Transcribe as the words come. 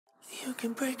You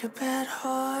can break a bad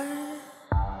heart.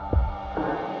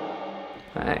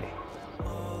 Hi,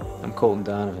 I'm Colton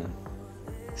Donovan.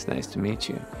 It's nice to meet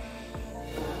you.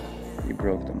 You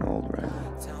broke the mold, right?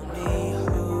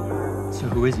 So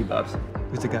who is he, Bubs?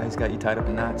 Who's the guy who's got you tied up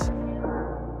in knots?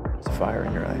 There's a fire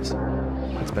in your eyes.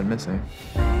 What's been missing?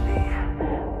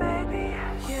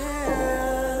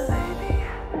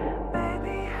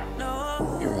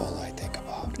 You're all I think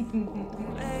about.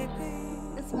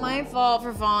 It's my fault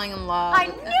for falling in love. I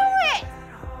knew it!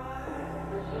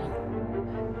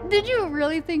 Did you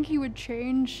really think he would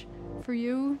change for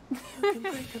you? You can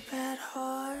break a bad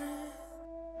heart.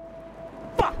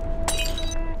 Fuck!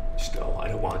 Just go. I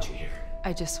don't want you here.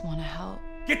 I just want to help.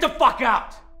 Get the fuck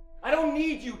out! I don't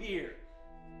need you here.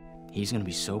 He's gonna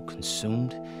be so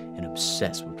consumed and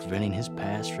obsessed with preventing his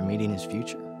past from meeting his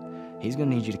future. He's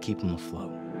gonna need you to keep him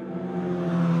afloat.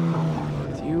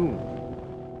 Do you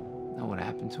know what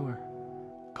happened to her?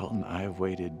 Colton, I have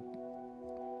waited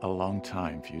a long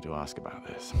time for you to ask about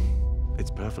this.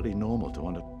 It's perfectly normal to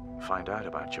want to find out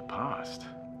about your past.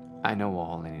 I know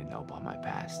all I need to know about my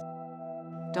past.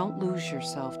 Don't lose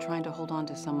yourself trying to hold on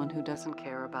to someone who doesn't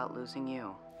care about losing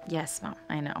you. Yes, Mom,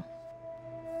 I know.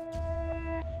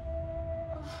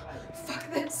 Fuck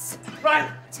this. Right!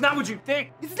 It's not what you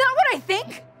think. It's not what I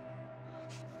think.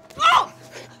 Oh!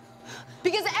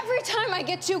 Because every time I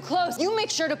get too close, you make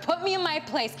sure to put me in my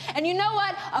place. And you know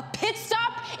what? A pit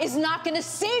stop is not gonna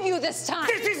save you this time.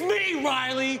 This is me,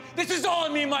 Rylee! This is all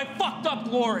me in my fucked up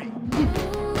glory!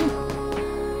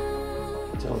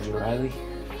 I told you, Rylee.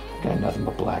 I got nothing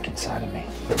but black inside of me.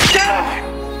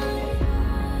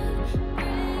 I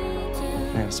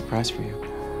have a surprise for you.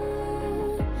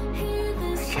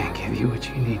 I can't give you what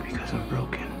you need because I'm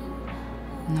broken.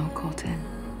 No, Colton.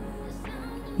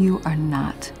 You are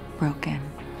not broken.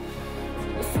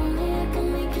 I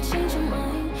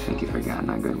think you've forgotten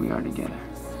how good we are together.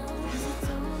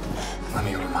 Let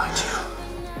me remind you.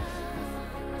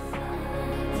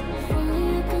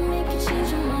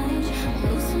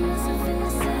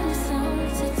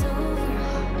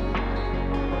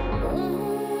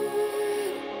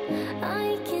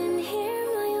 I can